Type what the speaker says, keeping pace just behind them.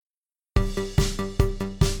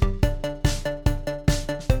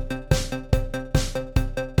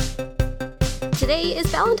Today is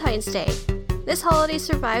Valentine's Day. This holiday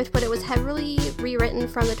survived, but it was heavily rewritten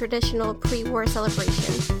from the traditional pre-war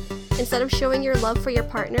celebration. Instead of showing your love for your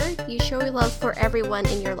partner, you show your love for everyone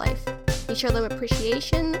in your life. You show them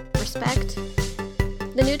appreciation, respect.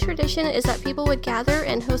 The new tradition is that people would gather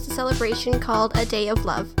and host a celebration called a Day of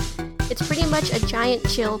Love. It's pretty much a giant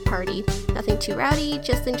chill party. Nothing too rowdy,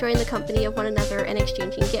 just enjoying the company of one another and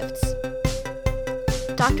exchanging gifts.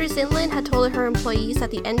 Dr. Zinlin had told her employees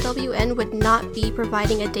that the NWN would not be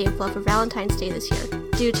providing a Day of Love for Valentine's Day this year,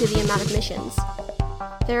 due to the amount of missions.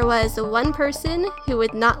 There was one person who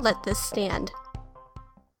would not let this stand.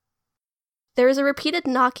 There was a repeated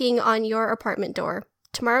knocking on your apartment door.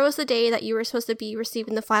 Tomorrow is the day that you were supposed to be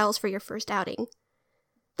receiving the files for your first outing.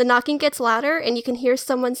 The knocking gets louder, and you can hear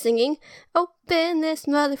someone singing, "Open this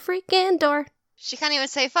mother freaking door." She can't even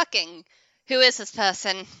say fucking. Who is this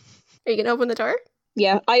person? Are you gonna open the door?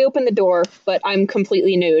 Yeah, I open the door, but I'm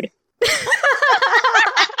completely nude.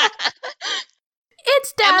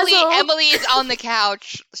 It's Dazzle! Emily is on the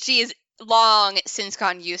couch. She is long since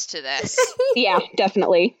gotten used to this. Yeah,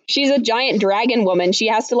 definitely. She's a giant dragon woman. She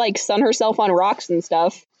has to, sun herself on rocks and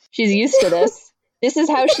stuff. She's used to this. This is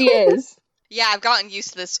how she is. Yeah, I've gotten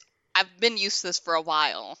used to this. I've been used to this for a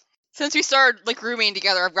while. Since we started, rooming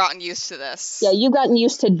together, I've gotten used to this. Yeah, you've gotten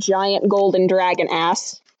used to giant golden dragon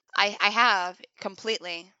ass. I have,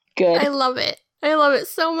 completely. Good. I love it. I love it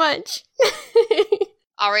so much.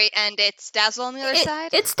 Alright, and it's Dazzle on the other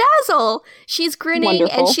side? It's Dazzle! She's grinning,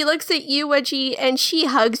 Wonderful. and she looks at you, Wedgie, and she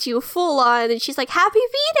hugs you full on, and she's like, "Happy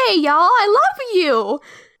V-Day, y'all! I love you!"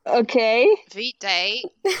 Okay. V-Day?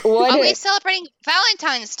 What? Are we celebrating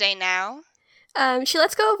Valentine's Day now? She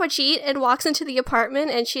lets go of Wajit and walks into the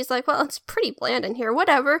apartment, and she's like, "Well, it's pretty bland in here,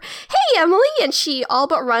 whatever. Hey, Emily!" And she all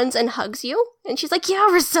but runs and hugs you, and she's like, "Yeah,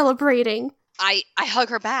 we're celebrating." I hug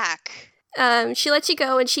her back. She lets you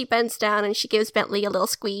go, and she bends down, and she gives Bentley a little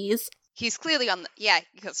squeeze. He's clearly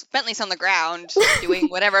because Bentley's on the ground, doing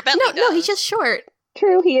whatever Bentley does. No, he's just short.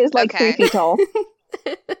 True, he is 3 feet tall.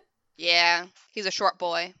 Yeah, he's a short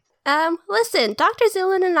boy. Listen, Dr.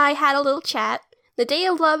 Zillin and I had a little chat. The Day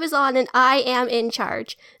of Love is on, and I am in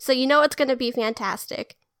charge, so you know it's going to be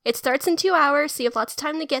fantastic. It starts in 2 hours, so you have lots of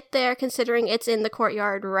time to get there, considering it's in the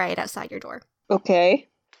courtyard right outside your door. Okay.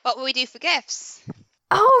 What will we do for gifts?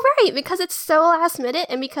 Oh, right, because it's so last minute,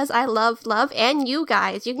 and because I love love and you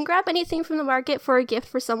guys, you can grab anything from the market for a gift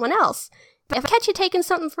for someone else. If I catch you taking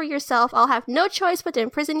something for yourself, I'll have no choice but to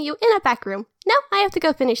imprison you in a back room. Now I have to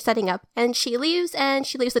go finish setting up. And she leaves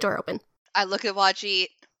the door open. I look at Wajit.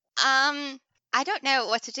 I don't know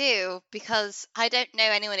what to do, because I don't know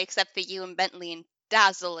anyone except for you and Bentley and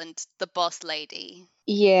Dazzle and the boss lady.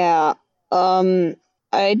 Yeah,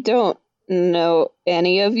 I don't know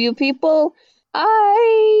any of you people.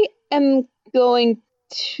 I am going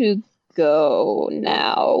to go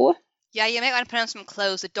now. Yeah, you might want to put on some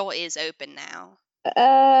clothes. The door is open now.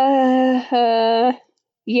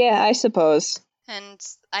 Yeah, I suppose. And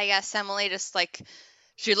I guess Emily just,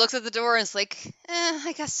 she looks at the door and is like,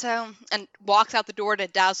 I guess so. And walks out the door to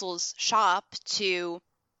Dazzle's shop to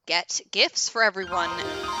get gifts for everyone.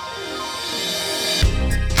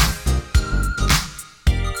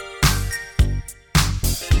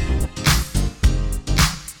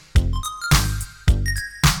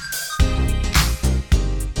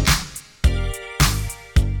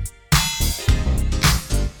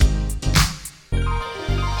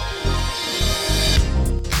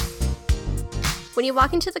 When you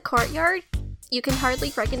walk into the courtyard, you can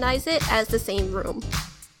hardly recognize it as the same room.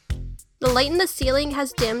 The light in the ceiling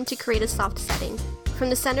has dimmed to create a soft setting.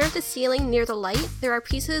 From the center of the ceiling near the light, there are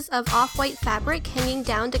pieces of off-white fabric hanging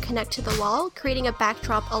down to connect to the wall, creating a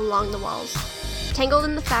backdrop along the walls. Tangled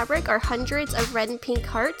in the fabric are hundreds of red and pink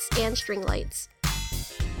hearts and string lights.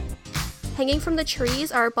 Hanging from the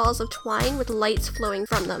trees are balls of twine with lights flowing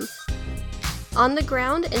from them. On the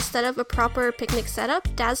ground, instead of a proper picnic setup,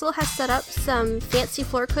 Dazzle has set up some fancy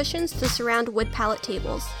floor cushions to surround wood pallet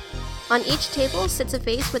tables. On each table sits a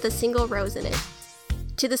vase with a single rose in it.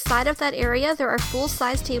 To the side of that area, there are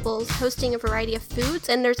full-size tables hosting a variety of foods,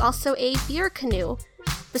 and there's also a beer canoe.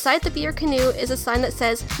 Beside the beer canoe is a sign that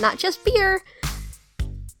says, "Not just beer!"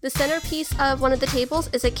 The centerpiece of one of the tables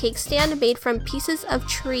is a cake stand made from pieces of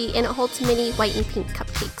tree, and it holds many white and pink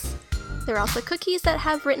cupcakes. There are also cookies that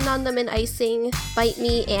have written on them in icing, "Bite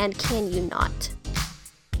Me" and "Can You Not."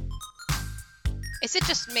 Is it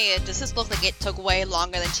just me, or does this look like it took way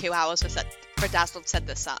longer than 2 hours for Dazzle to set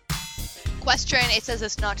this up? Question, it says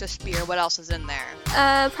it's not just beer, what else is in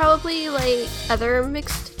there? Probably, other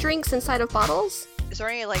mixed drinks inside of bottles. Is there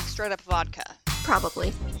any, like, straight up vodka?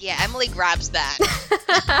 Probably. Yeah, Emily grabs that.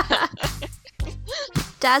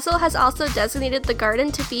 Dazzle has also designated the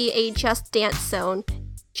garden to be a Just Dance zone.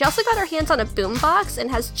 She also got her hands on a boombox and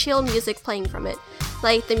has chill music playing from it.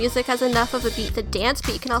 Like, the music has enough of a beat to dance,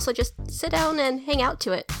 but you can also just sit down and hang out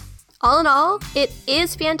to it. All in all, it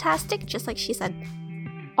is fantastic, just like she said.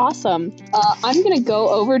 Awesome. I'm gonna go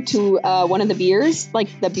over to one of the beers, like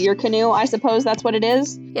the beer canoe, I suppose that's what it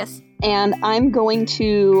is. Yes. And I'm going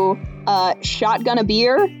to shotgun a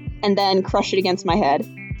beer and then crush it against my head.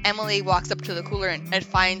 Emily walks up to the cooler and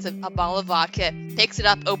finds a bottle of vodka, picks it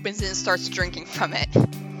up, opens it, and starts drinking from it.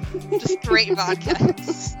 Just straight vodka.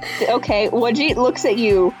 Okay, Wajit looks at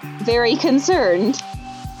you, very concerned.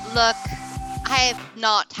 Look, I have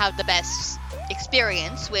not had the best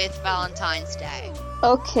experience with Valentine's Day.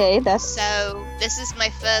 Okay, that's... So, this is my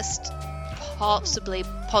first possibly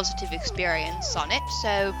positive experience on it,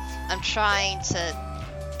 so I'm trying to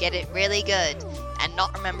get it really good and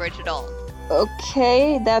not remember it at all.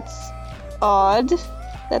 Okay, that's odd.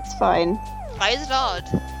 That's fine. Why is it odd?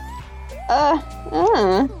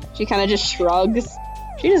 She kind of just shrugs.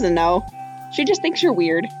 She doesn't know. She just thinks you're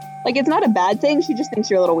weird. Like, it's not a bad thing, she just thinks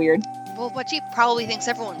you're a little weird. Well, what she probably thinks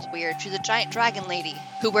everyone's weird. She's a giant dragon lady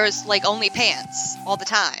who wears, like, only pants all the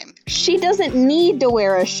time. She doesn't need to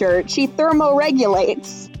wear a shirt. She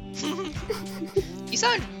thermoregulates. You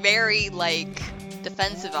sound very, like,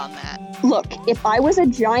 defensive on that. Look, if I was a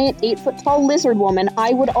giant 8-foot-tall lizard woman,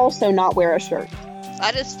 I would also not wear a shirt.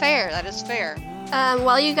 That is fair. That is fair.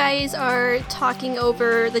 While you guys are talking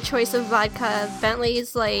over the choice of vodka,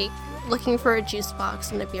 Bentley's, like, looking for a juice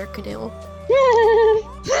box in the beer canoe.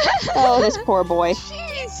 Oh, this poor boy.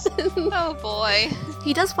 Jeez. Oh, boy.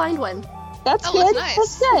 He does find one. That's Oh, good.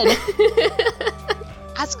 that's nice. That's good.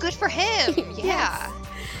 That's good for him. Yeah.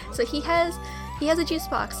 So he has a juice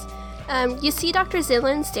box. You see Dr.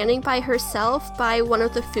 Zinlin standing by herself by one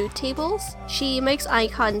of the food tables. She makes eye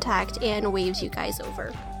contact and waves you guys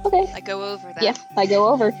over. Okay. I go over that. Yeah, I go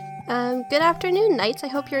over. Good afternoon, Knights. I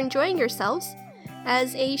hope you're enjoying yourselves.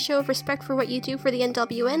 As a show of respect for what you do for the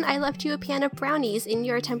NWN, I left you a pan of brownies in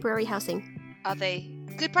your temporary housing. Are they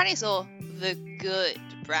good brownies or the good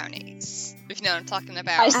brownies? If you know what I'm talking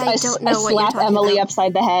about. I don't know what you're slap talking Emily about.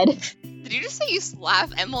 upside the head. Did you just say you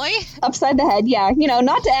slap Emily? Upside the head, yeah. You know,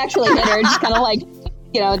 not to actually hit her, just kind of like,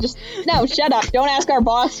 you know, just, no, shut up. Don't ask our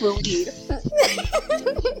boss for weed.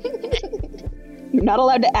 You're not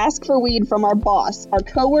allowed to ask for weed from our boss. Our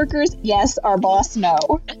coworkers, yes. Our boss, no.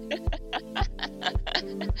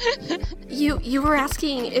 You were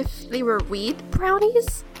asking if they were weed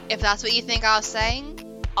brownies? If that's what you think I was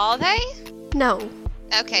saying, are they? No.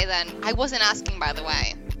 Okay then. I wasn't asking, by the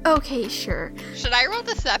way. Okay, sure. Should I roll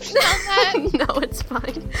deception on that? No, it's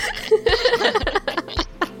fine.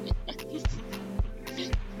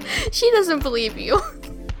 She doesn't believe you.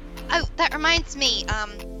 Oh, that reminds me.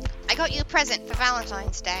 I got you a present for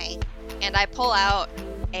Valentine's Day. And I pull out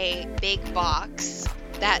a big box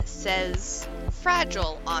that says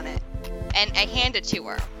Fragile on it. And I hand it to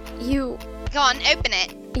her. You Go on, open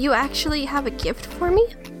it. actually have a gift for me?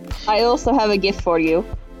 I also have a gift for you.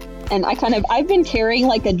 And I've been carrying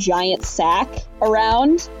like a giant sack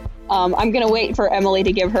around. I'm gonna wait for Emily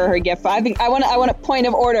to give her gift. I want a point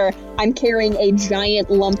of order. I'm carrying a giant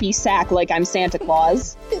lumpy sack like I'm Santa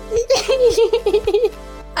Claus.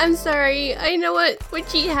 I'm sorry. I know what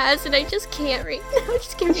she has, and I just can't right now.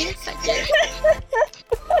 Just give me a second.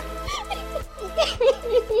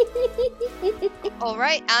 All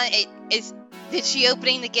right. Is she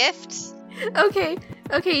opening the gift? Okay.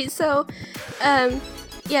 So,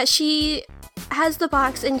 yeah, she has the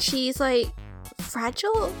box, and she's like,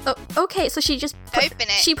 fragile? Oh, okay, so she just Open it.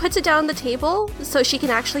 She puts it down on the table so she can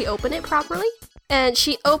actually open it properly. And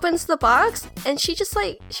she opens the box, and she's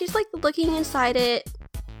looking inside it,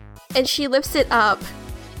 and she lifts it up.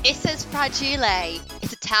 It says Fragile.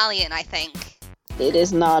 It's Italian, I think. It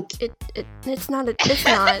is not. It's not. It's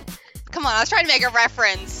not. Come on, I was trying to make a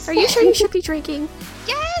reference. Are you sure you should be drinking?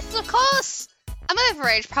 Yes, of course. I'm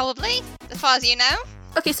overage, probably, as far as you know.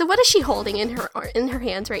 Okay, so what is she holding in her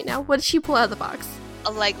hands right now? What did she pull out of the box?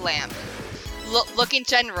 A leg lamp. Look in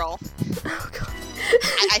general. Oh god.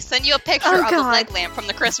 I sent you a picture Oh, of the God. leg lamp from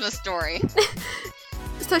the Christmas Story.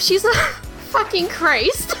 So she's a fucking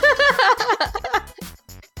Christ.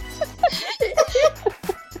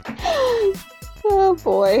 Oh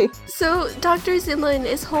boy. So Dr. Zinlin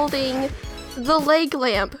is holding the leg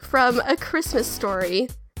lamp from A Christmas Story,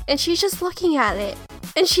 and she's just looking at it.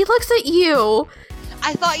 And she looks at you.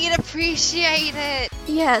 I thought you'd appreciate it.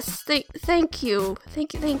 Yes, thank you.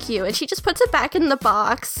 Thank you. And she just puts it back in the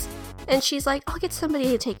box. And she's like, I'll get somebody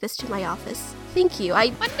to take this to my office. Thank you.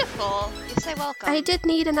 Wonderful. You're so welcome. I did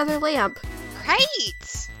need another lamp.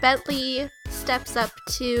 Great. Bentley steps up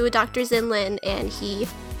to Dr. Zinlin and he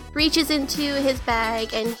reaches into his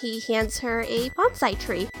bag and he hands her a bonsai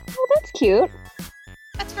tree. Oh, that's cute.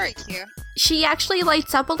 That's very cute. She actually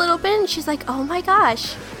lights up a little bit and she's like, oh my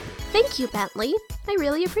gosh. Thank you, Bentley. I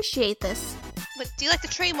really appreciate this. But do you like the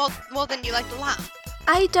tree more than you like the lamp?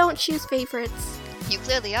 I don't choose favorites. You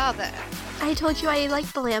clearly are there. I told you I like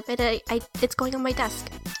the lamp and it's going on my desk.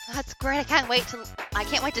 That's great. I can't wait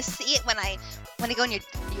to see it when I go in your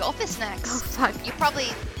office next. Oh, fuck. You probably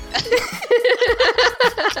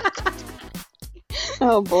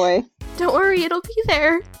Oh boy. Don't worry, it'll be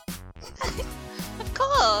there. Of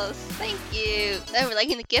course. Thank you. I'm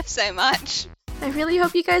liking the gift so much. I really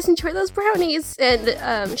hope you guys enjoy those brownies.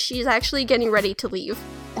 And she's actually getting ready to leave.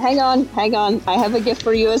 Hang on. I have a gift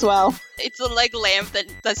for you as well. It's the leg lamp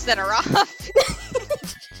that set her off.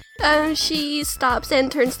 She stops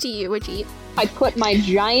and turns to you, Ajit. I put my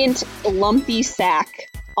giant lumpy sack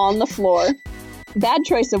on the floor. Bad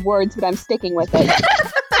choice of words, but I'm sticking with it.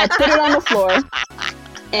 I put it on the floor,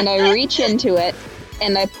 and I reach into it,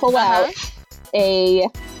 and I pull out a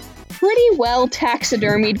pretty well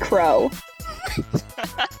taxidermied crow.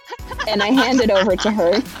 And I hand it over to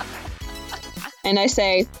her. And I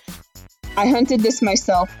say, I hunted this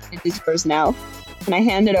myself, it is yours now. And I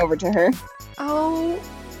hand it over to her.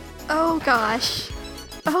 Oh gosh.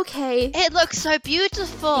 Okay. It looks so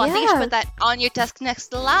beautiful. I think you should put that on your desk next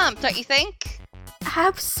to the lamp, don't you think?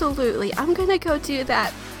 Absolutely. I'm gonna go do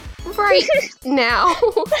that right now.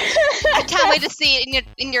 I can't wait to see it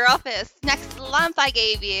in your office next to the lamp I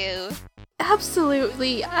gave you.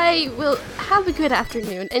 Absolutely. I will have a good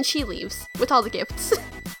afternoon. And she leaves with all the gifts.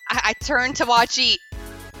 I turned to Wajit.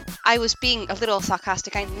 I was being a little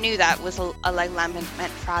sarcastic. I knew that was a leg lamp and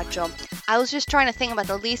meant fragile. I was just trying to think about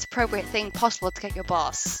the least appropriate thing possible to get your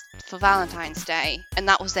boss for Valentine's Day, and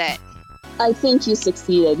that was it. I think you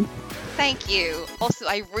succeeded. Thank you. Also,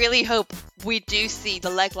 I really hope we do see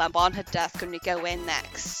the leg lamp on her desk when we go in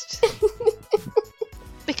next.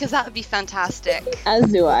 Because that would be fantastic.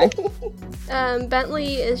 As do I.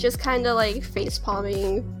 Bentley is just kind of like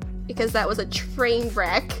face-palming because that was a train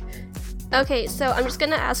wreck. Okay, so I'm just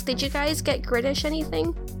gonna ask, did you guys get Gritish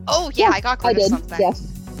anything? Oh yeah, I got Gritish I did. something. Yes.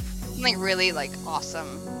 Something really awesome.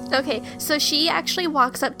 Okay, so she actually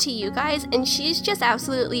walks up to you guys and she's just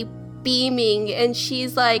absolutely beaming and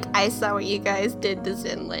she's like, I saw what you guys did to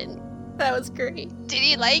Zinlin. That was great. Did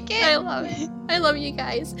you like it? I love it. I love you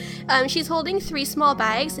guys. She's holding 3 small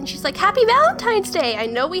bags and she's like, Happy Valentine's Day! I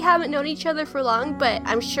know we haven't known each other for long, but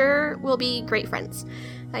I'm sure we'll be great friends.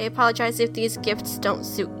 I apologize if these gifts don't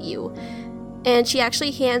suit you. And she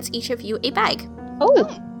actually hands each of you a bag. Oh,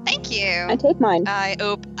 thank you. I take mine. I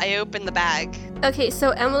open the bag. Okay,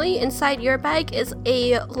 so Emily, inside your bag is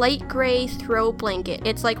a light gray throw blanket.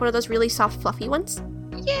 It's like one of those really soft, fluffy ones.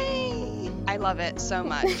 Yay! I love it so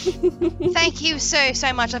much. Thank you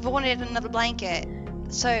so much. I've wanted another blanket.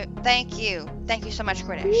 So, thank you. Thank you so much,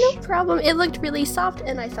 Gritish. No problem. It looked really soft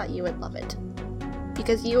and I thought you would love it.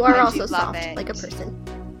 Because you are also soft, like a person.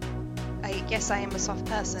 I guess I am a soft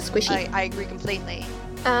person. Squishy. I agree completely.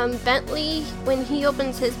 Bentley, when he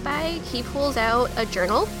opens his bag, he pulls out a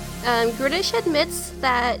journal. Gritish admits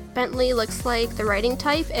that Bentley looks like the writing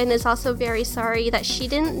type and is also very sorry that she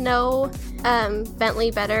didn't know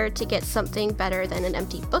Bentley better to get something better than an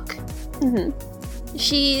empty book. Mm-hmm.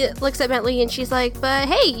 She looks at Bentley and she's like, but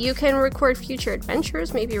hey, you can record future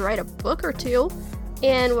adventures, maybe write a book or 2.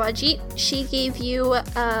 And Wajit, she gave you,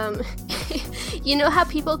 you know how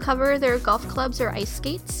people cover their golf clubs or ice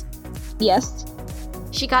skates? Yes.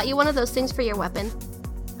 She got you one of those things for your weapon.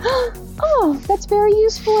 Oh, that's very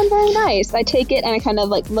useful and very nice. I take it and I kind of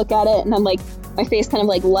look at it and I'm like, my face kind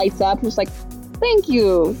of lights up. I'm just like, thank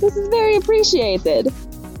you. This is very appreciated.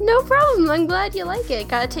 No problem. I'm glad you like it.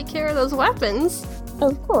 Gotta take care of those weapons.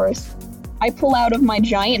 Of course. I pull out of my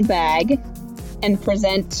giant bag and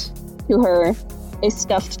present to her a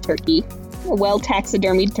stuffed turkey. A well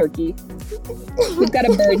taxidermied turkey. We've got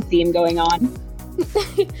a bird theme going on.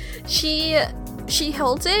 She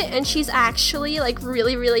holds it and she's actually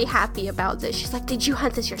really, really happy about this. She's like, did you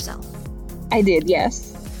hunt this yourself? I did,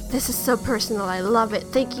 yes. This is so personal. I love it.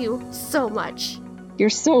 Thank you so much. You're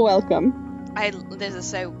so welcome. This is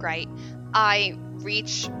so great. I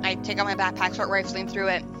take out my backpack, start rifling through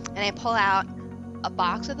it, and I pull out a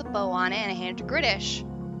box with a bow on it and I hand it to Gritish.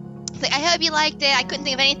 It's like, I hope you liked it. I couldn't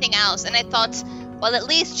think of anything else. And I thought, well, at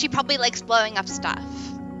least she probably likes blowing up stuff.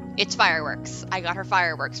 It's fireworks. I got her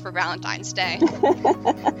fireworks for Valentine's Day.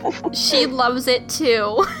 She loves it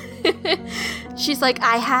too. She's like,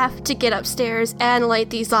 I have to get upstairs and light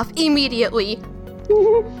these off immediately.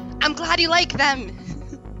 I'm glad you like them.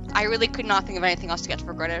 I really could not think of anything else to get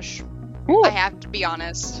for Gritish. Oh, I have to be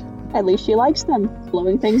honest. at least she likes them.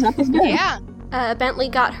 Blowing things up is good. Yeah. Bentley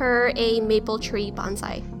got her a maple tree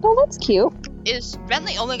bonsai. Oh, that's cute. Is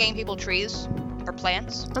Bentley only getting people trees or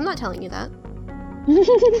plants? I'm not telling you that.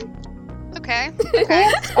 Okay.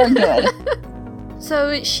 Plants are good.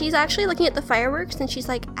 So she's actually looking at the fireworks and she's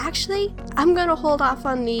like, actually, I'm gonna hold off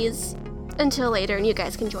on these until later and you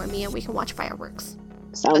guys can join me and we can watch fireworks.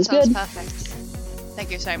 Sounds That sounds good. perfect.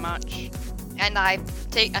 Thank you so much. And I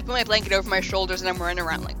put my blanket over my shoulders and I'm wearing it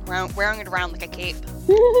around like a cape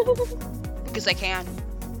because I can.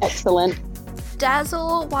 Excellent.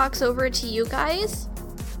 Dazzle walks over to you guys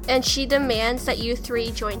and she demands that you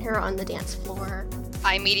three join her on the dance floor.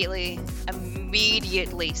 I immediately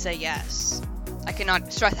say yes. I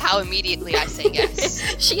cannot stress how immediately I say yes.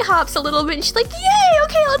 She hops a little bit and she's like, yay,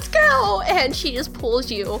 okay, let's go! And she just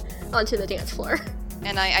pulls you onto the dance floor.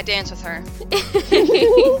 And I dance with her.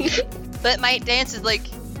 But my dance is like,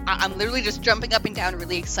 I'm literally just jumping up and down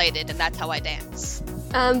really excited, and that's how I dance.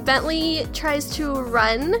 Bentley tries to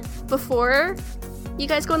run before you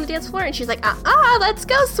guys go on the dance floor, and she's like, let's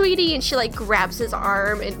go, sweetie! And she, like, grabs his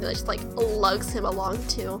arm and just, like, lugs him along,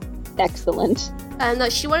 too. Excellent. No,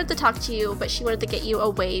 she wanted to talk to you, but she wanted to get you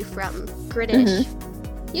away from Gritish.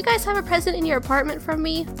 You guys have a present in your apartment from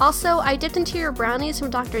me. Also, I dipped into your brownies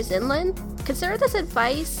from Dr. Zinlin. Consider this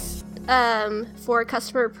advice, for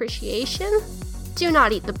customer appreciation. Do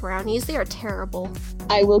not eat the brownies, they are terrible.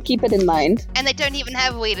 I will keep it in mind. And they don't even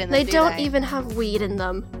have weed in them, They do don't they? even have weed in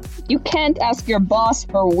them. You can't ask your boss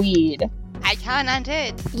for weed. I can and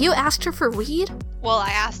did. You asked her for weed? Well, I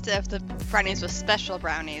asked if the brownies were special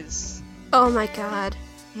brownies. Oh my god.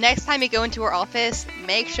 Next time you go into her office,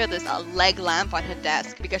 make sure there's a leg lamp on her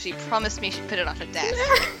desk because she promised me she'd put it on her desk.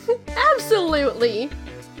 Absolutely.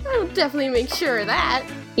 I'll definitely make sure of that.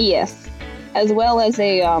 Yes. As well as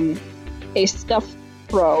a stuffed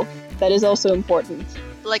crow. That is also important.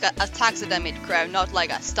 Like a taxidermied crow, not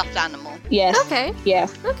like a stuffed animal. Yes. Okay.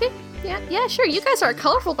 Yes. Okay. Yeah, sure. You guys are a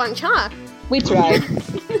colorful bunch, huh? We tried.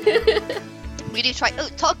 We do try. Oh,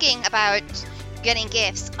 talking about getting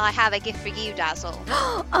gifts, I have a gift for you, Dazzle.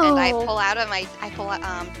 Oh. And I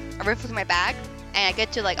rip with my bag, and I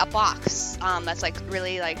get to like a box that's like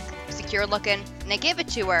really like secure looking, and I give it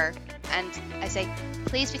to her, and I say,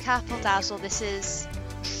 please be careful, Dazzle, this is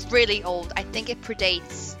really old. I think it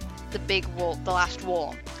predates the big wall, the last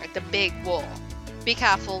wall, like the big wall. Be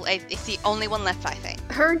careful, it's the only one left, I think.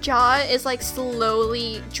 Her jaw is like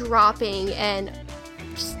slowly dropping and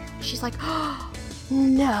she's like, oh,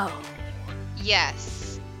 no.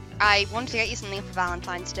 Yes. I wanted to get you something for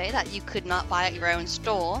Valentine's Day that you could not buy at your own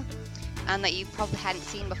store and that you probably hadn't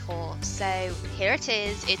seen before. So here it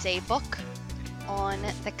is. It's a book on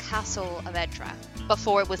the Castle of Edra.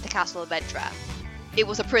 Before it was the Castle of Edra. It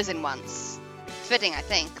was a prison once. Fitting, I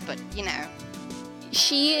think, but you know.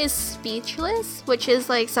 She is speechless, which is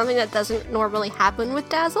like something that doesn't normally happen with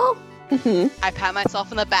Dazzle. I pat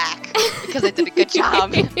myself on the back because I did a good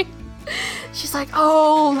job. She's like,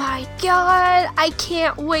 oh my god, I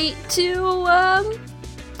can't wait to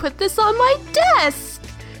put this on my desk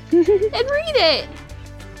and read it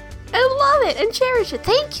and love it and cherish it.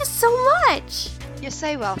 Thank you so much. You're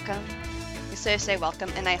so welcome. You're so welcome.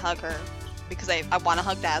 And I hug her because I want to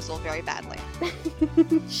hug Dazzle very badly.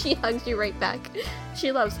 She hugs you right back.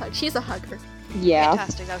 She loves hugs. She's a hugger. Yeah.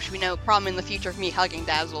 Fantastic. There should be no problem in the future of me hugging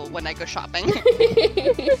Dazzle when I go shopping.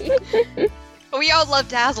 We all love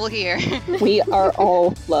Dazzle here. We are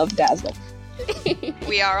all love Dazzle.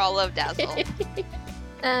 We are all love Dazzle.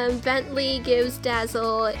 Bentley gives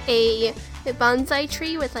Dazzle a bonsai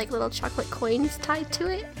tree with like little chocolate coins tied to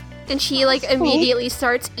it. And she like immediately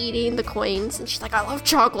starts eating the coins. And she's like, I love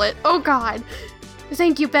chocolate. Oh god.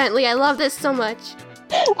 Thank you, Bentley. I love this so much.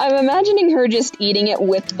 I'm imagining her just eating it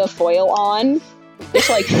with the foil on. Just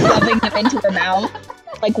like shoving them into her mouth.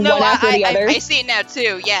 Like one after the other. I see it now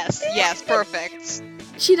too. Yes, perfect.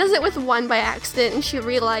 She does it with one by accident and she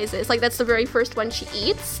realizes like that's the very first one she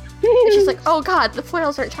eats. And she's like, oh god, the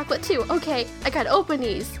foils aren't chocolate too. Okay, I gotta open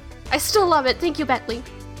these. I still love it. Thank you, Bentley.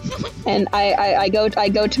 And I go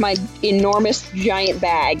to my enormous giant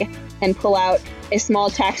bag and pull out a small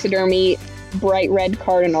taxidermy bright red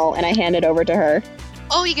cardinal and I hand it over to her.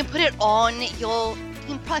 Oh, you can put it on your.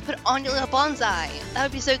 You can probably put it on your little bonsai. That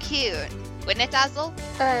would be so cute, wouldn't it, Dazzle?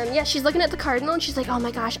 Yeah, she's looking at the cardinal and she's like, oh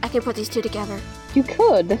my gosh, I can put these two together. You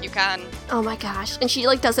could. You can. Oh my gosh. And she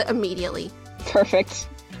like does it immediately. Perfect.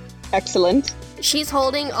 Excellent. She's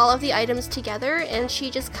holding all of the items together and she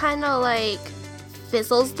just kind of like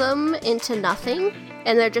fizzles them into nothing,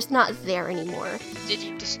 and they're just not there anymore. Did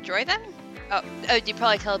you destroy them? Oh, you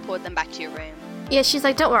probably teleported them back to your room. Yeah, she's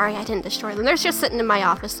like, don't worry, I didn't destroy them. They're just sitting in my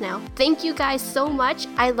office now. Thank you guys so much.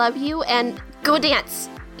 I love you, and go dance.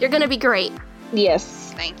 You're gonna be great.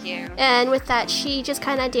 Yes. Thank you. And with that, she just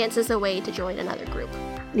kind of dances away to join another group.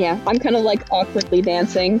 Yeah, I'm kind of like awkwardly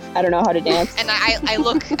dancing. I don't know how to dance. And I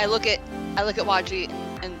look at Waji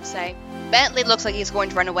and say, Bentley looks like he's going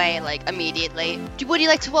to run away, like, immediately. Would you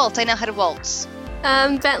like to waltz? I know how to waltz.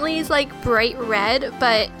 Bentley's like bright red,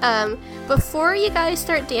 but before you guys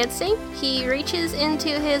start dancing, he reaches into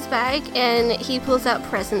his bag and he pulls out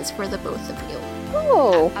presents for the both of you.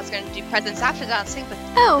 Oh. I was going to do presents after dancing, but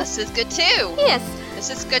Oh. this is good too. Yes. This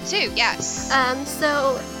is good too, yes.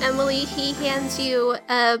 So Emily, he hands you,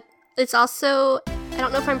 it's also, I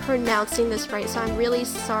don't know if I'm pronouncing this right, so I'm really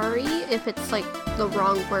sorry if it's like the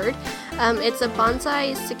wrong word. It's a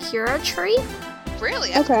bonsai sakura tree.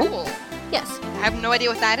 Really? That's Okay. cool. Yes. I have no idea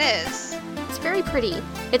what that is. It's very pretty.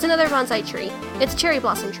 It's another bonsai tree. It's a cherry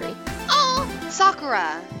blossom tree. Oh,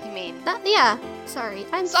 Sakura, you mean. Yeah. Sorry.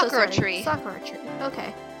 I'm so Sakura sorry. tree. Sakura tree.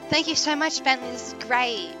 Okay. Thank you so much, Bentley. This is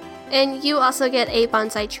great. And you also get a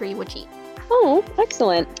bonsai tree, Wajit. Oh,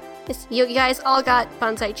 excellent. Yes, you guys all got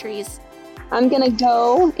bonsai trees. I'm gonna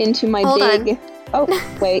go into my Hold big... Oh,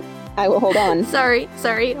 wait. I will hold on. Sorry,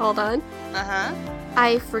 hold on. Uh-huh.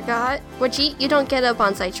 I forgot. Wajit, you don't get a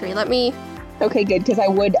bonsai tree. Let me... Okay, good, because I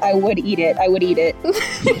would eat it. I would eat it.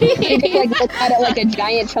 I just, like, look at it like a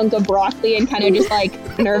giant chunk of broccoli and kind of just,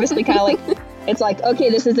 like, nervously kind of like... It's like, okay,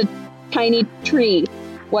 this is a tiny tree.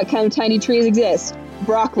 What kind of tiny trees exist?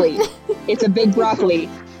 Broccoli. It's a big broccoli.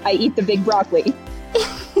 I eat the big broccoli.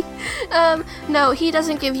 No, he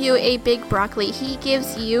doesn't give you a big broccoli. He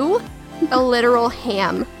gives you a literal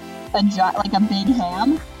ham. Like a big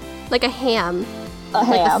ham? Like a ham. A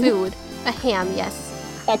Like ham. the food. A ham,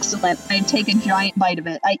 yes. Excellent. I take a giant bite of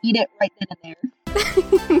it. I eat it right then and there.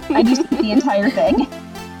 I just eat the entire thing.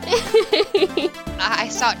 I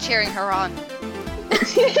start cheering her on.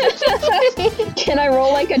 Can I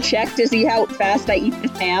roll like a check to see how fast I eat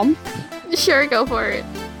this ham? Sure, go for it.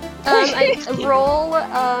 I roll,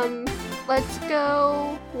 let's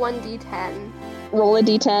go 1d10. Roll a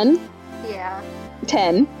d10. Yeah.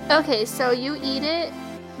 10. Okay, so you eat it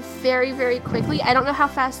very, very quickly. I don't know how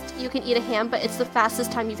fast you can eat a ham, but it's the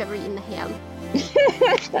fastest time you've ever eaten a ham.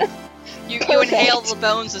 You Perfect. inhale the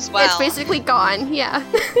bones as well. It's basically gone, yeah.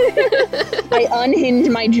 I unhinge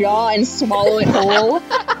my jaw and swallow it whole.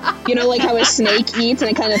 You know, like how a snake eats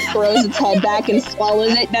and it kind of throws its head back and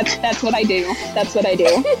swallows it? That's what I do. That's what I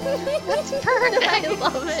do. That's perfect. I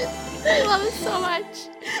love it. I love it so much.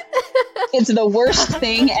 It's the worst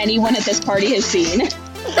thing anyone at this party has seen. And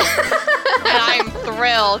I'm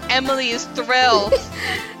thrilled. Emily is thrilled.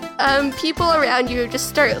 People around you just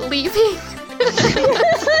start leaving.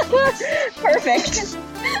 Perfect.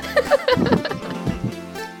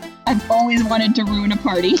 I've always wanted to ruin a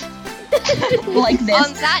party. Like this.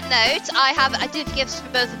 On that note, I have a gift gifts for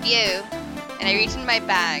both of you. And I reach in my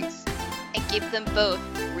bags and give them both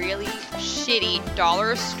really shitty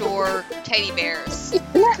dollar store teddy bears.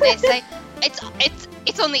 They say,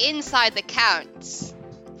 it's on the inside that counts.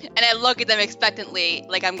 And I look at them expectantly,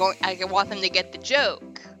 like I want them to get the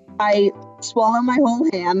joke. I swallow my whole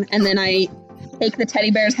ham, and then I take the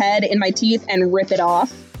teddy bear's head in my teeth and rip it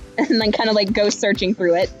off, and then kind of like go searching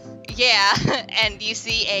through it. Yeah, and you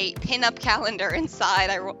see a pin-up calendar inside.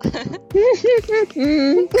 Like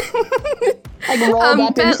rolled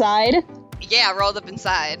up inside. Yeah, rolled up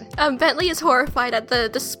inside. Bentley is horrified at the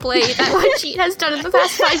display that Wajit has done in the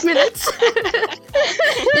past 5 minutes.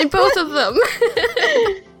 In both of them.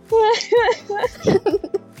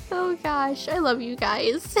 Oh gosh, I love you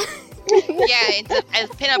guys. Yeah,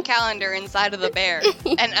 it's a pin-up calendar inside of the bear.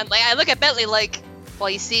 And like, I look at Bentley like, well,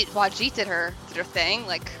 you see Wajit did her thing.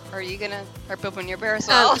 Like, are you gonna rip open your bear as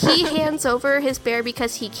well? He hands over his bear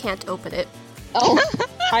because he can't open it. Oh,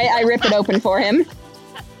 I rip it open for him.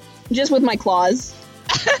 Just with my claws.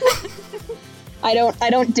 I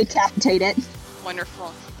don't decapitate it.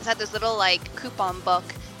 Wonderful. It's had this little like coupon book,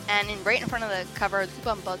 and right in front of the cover of the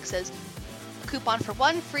coupon book says, "Coupon for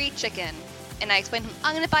 1 free chicken." And I explained to him,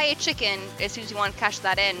 I'm gonna buy a chicken as soon as you want to cash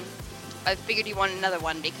that in. I figured you want another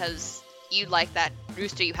one because you like that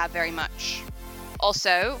rooster you have very much.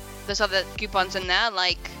 Also, there's other coupons in there,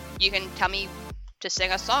 like you can tell me to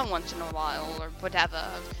sing a song once in a while or whatever.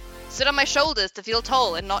 Sit on my shoulders to feel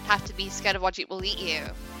tall and not have to be scared of Wajit will eat you.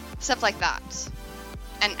 Stuff like that.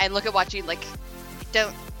 And I look at Wajit like,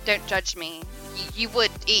 don't judge me. You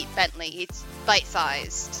would eat Bentley. It's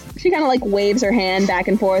bite-sized. She kind of like waves her hand back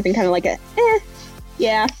and forth and kind of like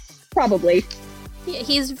yeah, probably. Yeah,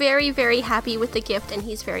 he's very, very happy with the gift, and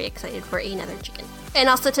he's very excited for another chicken. And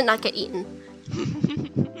also to not get eaten.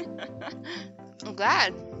 I'm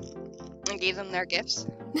glad I gave them their gifts.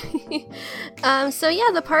 So yeah,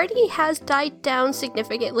 the party has died down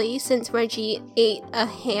significantly since Reggie ate a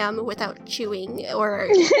ham without chewing or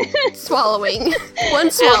swallowing.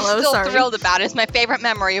 One swallow, I'm still sorry. thrilled about it. It's my favorite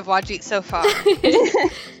memory of Wajit so far.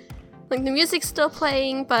 Like, the music's still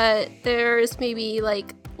playing, but there's maybe,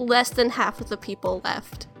 like, less than half of the people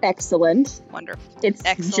left. Excellent. Wonderful. It's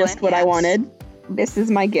Excellent, just what I yes. wanted. This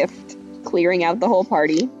is my gift. Clearing out the whole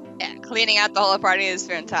party. Yeah, cleaning out the whole party is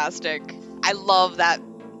fantastic. I love that.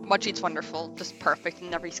 Wajit's wonderful. Just perfect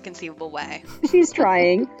in every conceivable way. She's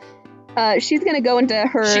trying. She's gonna go into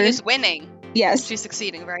her... She is winning. Yes. She's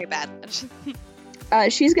succeeding very bad.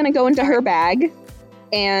 She's gonna go into her bag,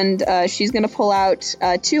 and she's gonna pull out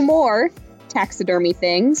 2 more taxidermy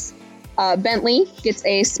things. Bentley gets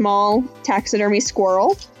a small taxidermy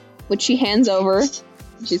squirrel, which she hands over.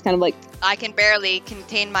 She's kind of like, I can barely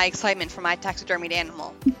contain my excitement for my taxidermied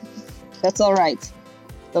animal. that's all right.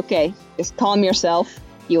 Okay, just calm yourself.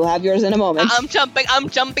 You'll have yours in a moment. I'm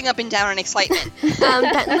jumping up and down in excitement.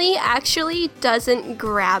 Bentley actually doesn't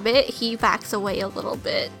grab it. He backs away a little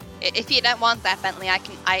bit. If you don't want that, Bentley,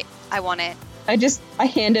 I want it. I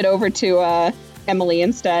hand it over to Emily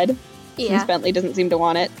instead, Yeah. since Bentley doesn't seem to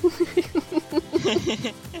want it.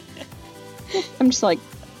 I'm just like,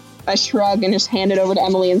 I shrug and just hand it over to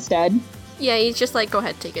Emily instead. Yeah, he's just like, go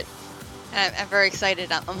ahead, take it. I'm very excited.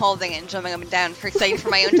 I'm holding it and jumping up and down, for excited for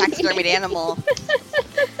my own taxidermied animal.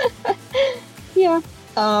 Yeah.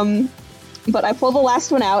 But I pull the last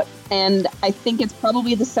one out, and I think it's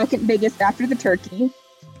probably the second biggest after the turkey.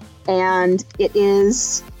 And it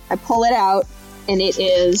is, I pull it out, and it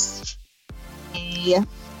is a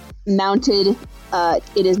mounted,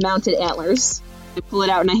 mounted antlers. I pull it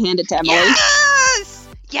out and I hand it to Emily. Yes!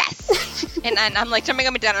 Yes! and I'm like jumping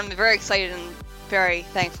up and down. I'm very excited and very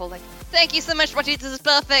thankful. Like, thank you so much, Wajit. This is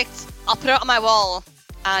perfect. I'll put it on my wall,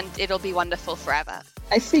 and it'll be wonderful forever.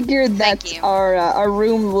 I figured that Thank you. our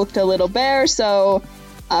room looked a little bare, so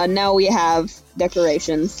now we have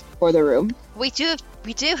decorations for the room. We do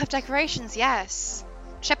have decorations. Yes.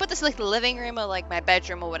 Should I put this in, like, the living room or like my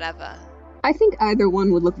bedroom or whatever? I think either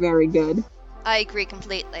one would look very good. I agree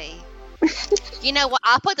completely. You know what?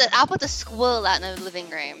 I'll put the squirrel out in the living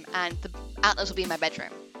room, and the antlers will be in my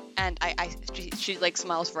bedroom. And she like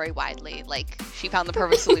smiles very widely, like she found the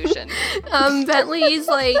perfect solution. Bentley's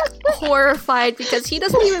like horrified because he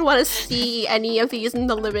doesn't even want to see any of these in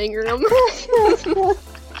the living room.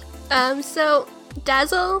 So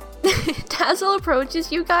Dazzle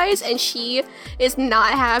approaches you guys, and she is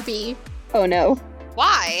not happy. Oh no.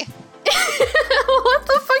 Why? What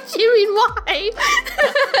the fuck do you mean, why?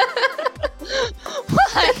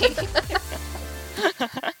 Why?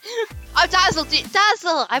 Oh,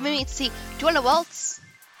 Dazzle! I mean, see, do you want to waltz?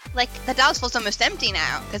 Like, the dance floor's almost empty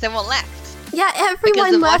now, because everyone left. Yeah, Because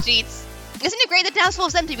everyone of left. Wajit's. Isn't it great the dance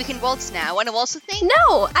floor's empty? We can waltz now. Want to waltz with me?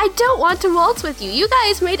 No, I don't want to waltz with you. You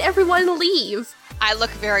guys made everyone leave. I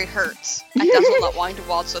look very hurt. I Dazzle not wanting to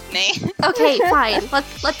waltz with me. Okay, fine.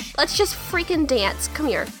 Let's just freaking dance. Come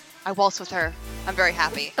here. I waltz with her. I'm very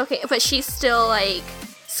happy. Okay, but she's still like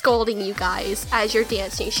scolding you guys as you're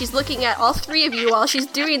dancing. She's looking at all 3 of you while she's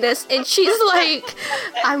doing this, and she's like,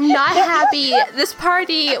 I'm not happy. This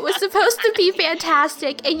party was supposed to be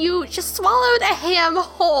fantastic, and you just swallowed a ham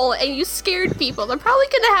whole, and you scared people. They're probably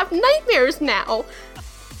gonna have nightmares now.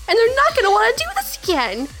 And they're not gonna want to do this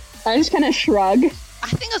again. I just kind of shrug. I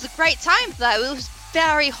think it was a great time, though. It was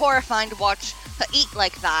very horrifying to watch her eat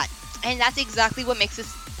like that. And that's exactly what makes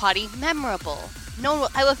this party memorable. No one will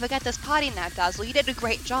ever forget this party now, Dazzle. You did a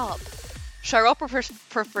great job. Should I roll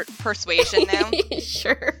persuasion now?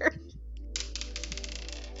 Sure.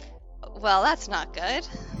 Well, that's not good.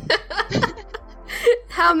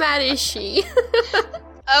 How mad is she?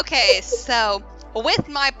 Okay, so with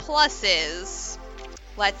my pluses,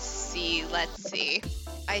 let's see.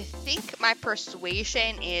 I think my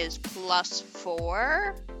persuasion is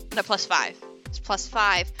 +4. No, +5. It's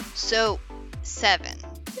 +5. So 7.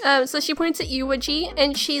 So she points at you, Wajit,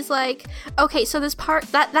 and she's like, okay, so this part,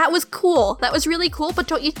 that was cool. That was really cool, but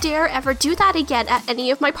don't you dare ever do that again at any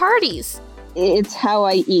of my parties. It's how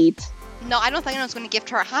I eat. No, I don't think anyone's going to gift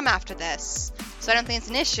her a ham after this. So I don't think it's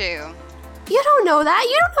an issue. You don't know that.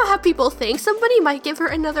 You don't know how people think. Somebody might give her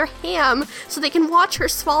another ham so they can watch her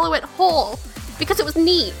swallow it whole. Because it was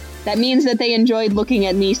neat. That means that they enjoyed looking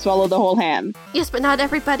at me swallow the whole ham. Yes, but not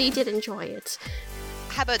everybody did enjoy it.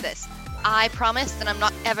 How about this? I promise that I'm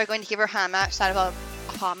not ever going to give her ham outside of a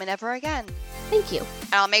apartment ever again. Thank you.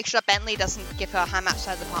 And I'll make sure Bentley doesn't give her a ham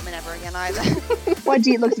outside the apartment ever again either.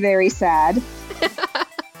 Wajit looks very sad.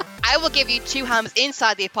 I will give you 2 hams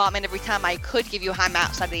inside the apartment every time I could give you a ham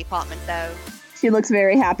outside the apartment, though. She looks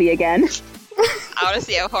very happy again. I want to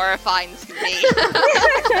see how horrifying this can be.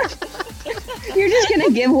 You're just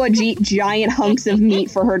gonna give Wajit giant hunks of meat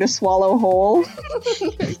for her to swallow whole?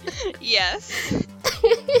 Yes.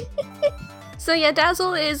 So yeah,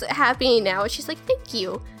 Dazzle is happy now. She's like, thank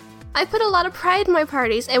you. I put a lot of pride in my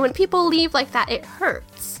parties, and when people leave like that, it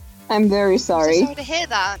hurts. I'm very I'm so sorry. sorry to hear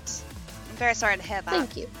that. I'm very sorry to hear that.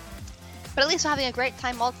 Thank you. But at least we're having a great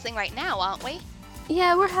time waltzing right now, aren't we?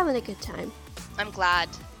 Yeah, we're having a good time. I'm glad.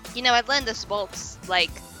 You know, I'd learned this waltz, I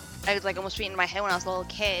was almost beating my head when I was a little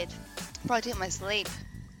kid. Probably do it in my sleep.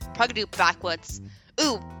 Probably do it backwards.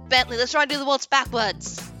 Ooh, Bentley, let's try to do the waltz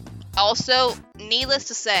backwards. Also, needless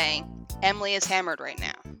to say, Emily is hammered right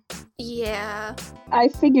now. Yeah. I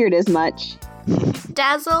figured as much.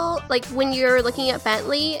 Dazzle, when you're looking at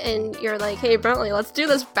Bentley and you're like, hey, Bentley, let's do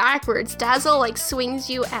this backwards, Dazzle, swings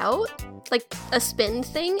you out, a spin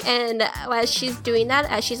thing, and as she's doing that,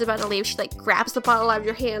 as she's about to leave, she, grabs the bottle out of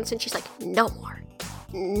your hands, and she's like, no more.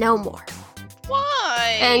 No more.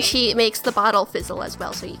 Why? And she makes the bottle fizzle as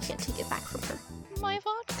well, so you can't take it back from her. My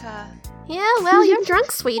vodka. Yeah, well, you're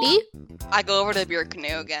drunk, sweetie. I go over to the beer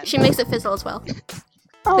canoe again. She makes it fizzle as well.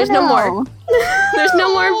 Oh, There's no more. There's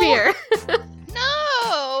no more beer.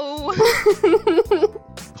 No!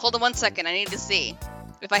 Hold on 1 second, I need to see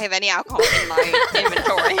if I have any alcohol in my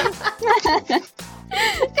inventory.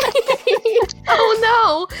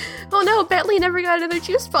 Oh no, Bentley never got another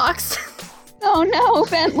juice box. Oh no,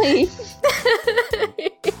 Bentley.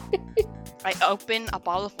 I open a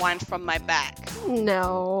bottle of wine from my bag,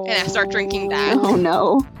 No. and I start drinking that. Oh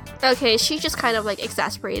no. Okay, she just kind of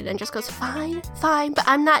exasperated and just goes, fine, but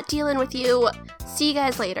I'm not dealing with you. See you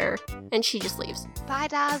guys later. And she just leaves. Bye,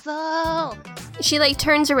 Dazzle! She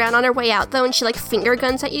turns around on her way out though, and she finger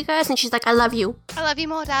guns at you guys, and she's like, I love you. I love you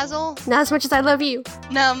more, Dazzle. Not as much as I love you.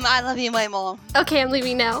 No, I love you way more. Okay, I'm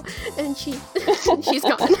leaving now. And she's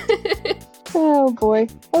gone. Oh boy.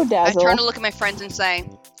 Oh, I Dazzle. turn to look at my friends and say,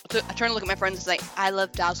 I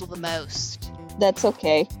love Dazzle the most. That's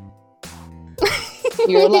okay.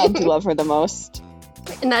 You're allowed to love her the most.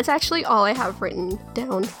 And that's actually all I have written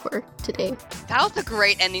down for today. That was a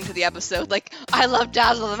great ending to the episode. I love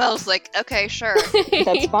Dazzle the most. Okay, sure.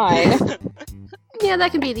 That's fine. Yeah,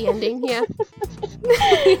 that can be the ending, yeah.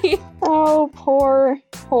 Oh,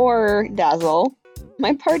 poor Dazzle.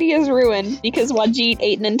 My party is ruined because Wajit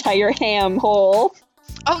ate an entire ham whole.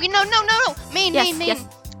 Oh, no. Main. Yes.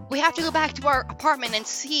 We have to go back to our apartment and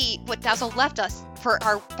see what Dazzle left us for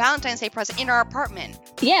our Valentine's Day present in our apartment.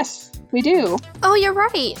 Yes, we do. Oh, you're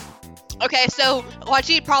right. Okay, so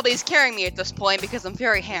Wajid probably is carrying me at this point because I'm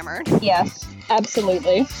very hammered. Yes,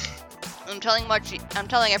 absolutely. I'm telling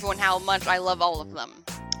everyone how much I love all of them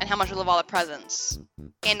and how much I love all the presents.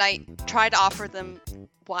 And I try to offer them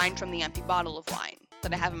wine from the empty bottle of wine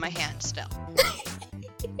that I have in my hand still.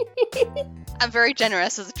 I'm very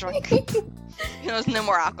generous as a drunk. There's no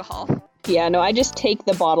more alcohol. Yeah, no, I just take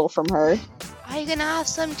the bottle from her. Are you gonna have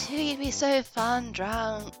some too? You'd be so fun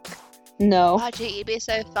drunk. No. Wajid, you'd be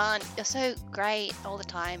so fun. You're so great all the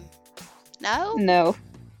time. No? No.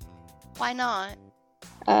 Why not?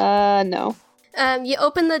 No. You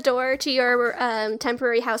open the door to your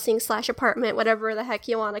temporary housing / apartment, whatever the heck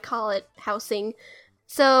you want to call it, housing.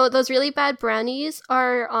 So those really bad brownies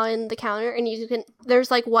are on the counter, and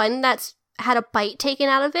there's one that's had a bite taken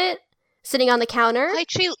out of it, sitting on the counter.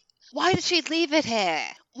 Why did she leave it here?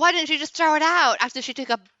 Why didn't she just throw it out after she took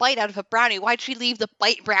a bite out of a brownie? Why did she leave the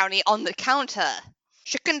bite brownie on the counter?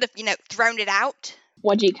 She couldn't have, thrown it out.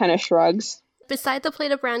 Wajit kind of shrugs. Beside the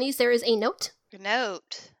plate of brownies, there is a note. A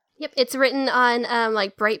note. Yep, it's written on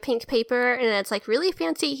bright pink paper, and it's really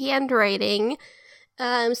fancy handwriting.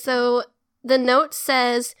 So the note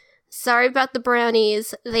says, sorry about the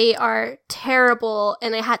brownies. They are terrible,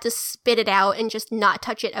 and I had to spit it out and just not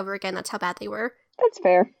touch it ever again. That's how bad they were. That's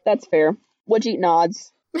fair. Wajit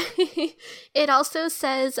nods. It also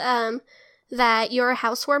says that your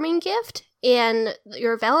housewarming gift and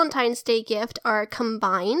your Valentine's Day gift are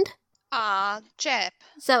combined. Chip.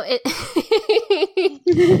 So it...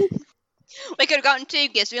 We could have gotten 2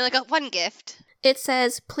 gifts. We only got 1 gift. It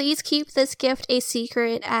says, please keep this gift a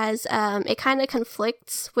secret as it kind of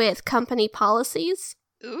conflicts with company policies.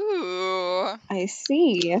 Ooh. I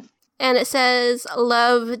see. And it says,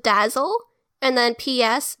 love Dazzle. And then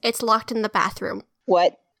P.S., it's locked in the bathroom.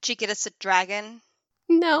 What? Did she get us a dragon?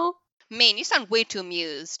 No. Man, you sound way too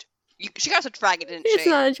amused. She got us a dragon, didn't It's she?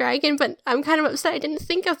 not a dragon, but I'm kind of upset I didn't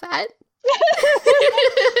think of that.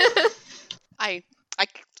 I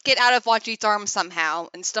get out of Wajit's arms somehow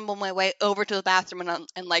and stumble my way over to the bathroom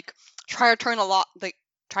and like try to turn the lock,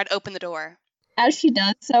 try to open the door. As she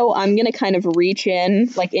does so, I'm gonna kind of reach in,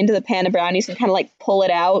 like, into the pan of brownies and kind of, like, pull it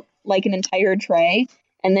out like an entire tray,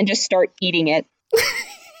 and then just start eating it.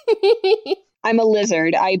 I'm a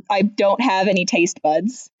lizard. I don't have any taste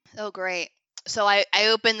buds. Oh, great. So I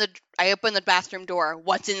open the bathroom door.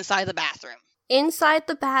 What's inside the bathroom? Inside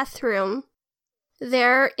the bathroom,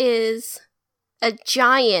 there is a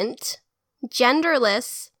giant,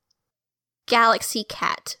 genderless galaxy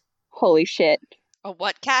cat. Holy shit. A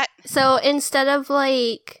what cat? So instead of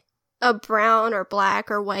like a brown or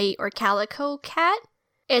black or white or calico cat,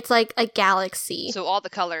 it's like a galaxy. So all the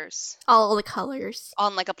colors. All the colors.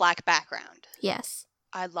 On like a black background. Yes.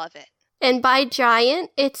 I love it. And by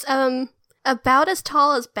giant, it's about as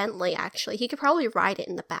tall as Bentley, actually. He could probably ride it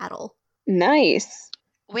in the battle. Nice.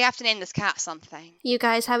 We have to name this cat something. You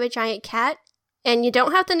guys have a giant cat, and you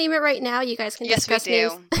don't have to name it right now. You guys can discuss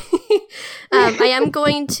names. I am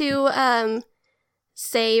going to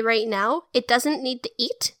say right now, it doesn't need to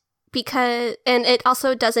eat, and it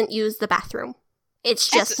also doesn't use the bathroom. It's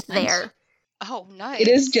just there. Oh, nice. It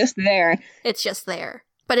is just there. It's just there.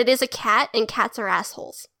 But it is a cat, and cats are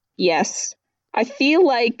assholes. Yes. I feel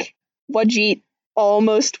like Wajit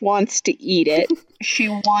almost wants to eat it. She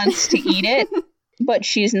wants to eat it, but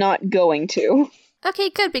she's not going to. Okay,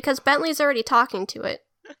 good, because Bentley's already talking to it.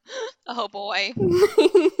 Oh, boy.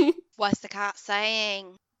 What's the cat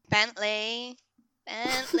saying? Bentley?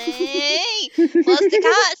 Bentley? What's the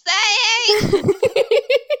cat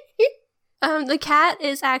saying? The cat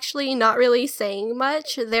is actually not really saying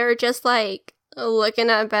much. They're just, like, looking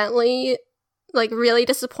at Bentley, like, really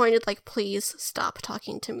disappointed, like, please stop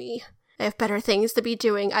talking to me. I have better things to be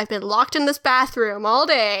doing. I've been locked in this bathroom all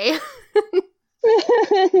day.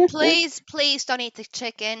 Please don't eat the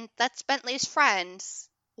chicken. That's Bentley's friends.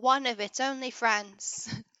 One of its only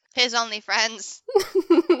friends. His only friends.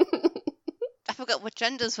 I forgot what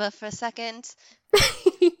genders were for a second.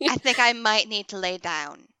 I think I might need to lay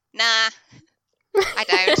down. Nah, I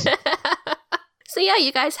don't. So yeah,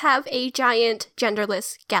 you guys have a giant,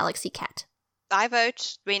 genderless galaxy cat. I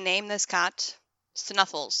vote we name this cat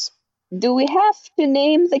Snuffles. Do we have to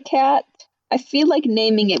name the cat? I feel like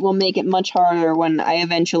naming it will make it much harder when I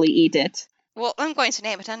eventually eat it. Well, I'm going to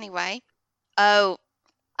name it anyway. Oh,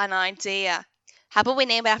 an idea. How about we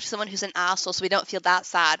name it after someone who's an asshole so we don't feel that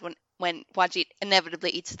sad when Wajit inevitably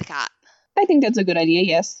eats the cat? I think that's a good idea,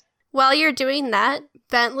 yes. While you're doing that,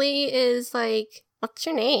 Bentley is like, what's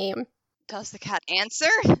your name? Does the cat answer?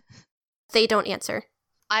 They don't answer.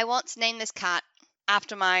 I want to name this cat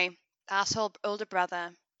after my asshole older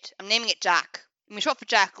brother. I'm naming it Jack. I mean, short for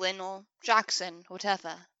Jacqueline or Jackson,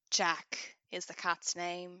 whatever. Jack is the cat's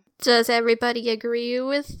name. Does everybody agree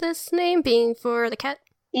with this name being for the cat?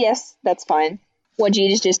 Yes, that's fine.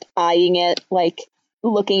 Wajit is just eyeing it, like,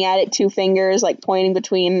 looking at it, 2 fingers, like, pointing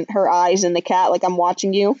between her eyes and the cat, like, I'm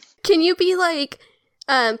watching you. Can you be like,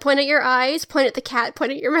 point at your eyes, point at the cat,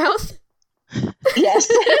 point at your mouth? Yes.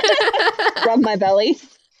 Rub my belly.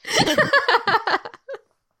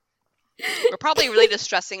 We're probably really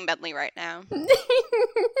distressing Bentley right now.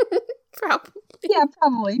 Probably. Yeah,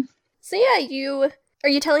 probably. So yeah, are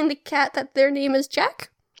you telling the cat that their name is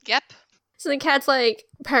Jack? Yep. So the cat's like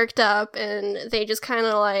perked up and they just kind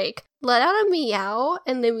of like let out a meow,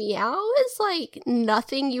 and the meow is like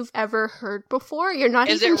nothing you've ever heard before. You're not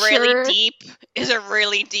Is even it really sure. deep? Is it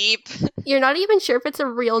really deep? You're not even sure if it's a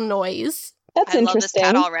real noise. That's I interesting.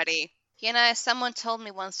 love this cat already. You know, someone told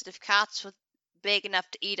me once that if cats were big enough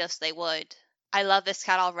to eat us, they would. I love this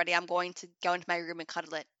cat already. I'm going to go into my room and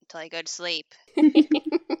cuddle it until I go to sleep.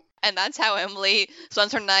 And that's how Emily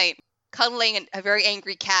spends her night, cuddling a very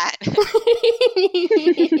angry cat.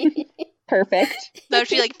 Perfect. So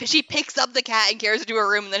she picks up the cat and carries it to her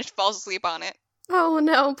room, and then she falls asleep on it. Oh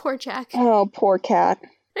no, poor Jack. Oh, poor cat.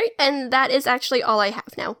 Right, and that is actually all I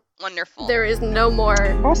have now. Wonderful. There is no more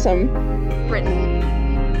Awesome. written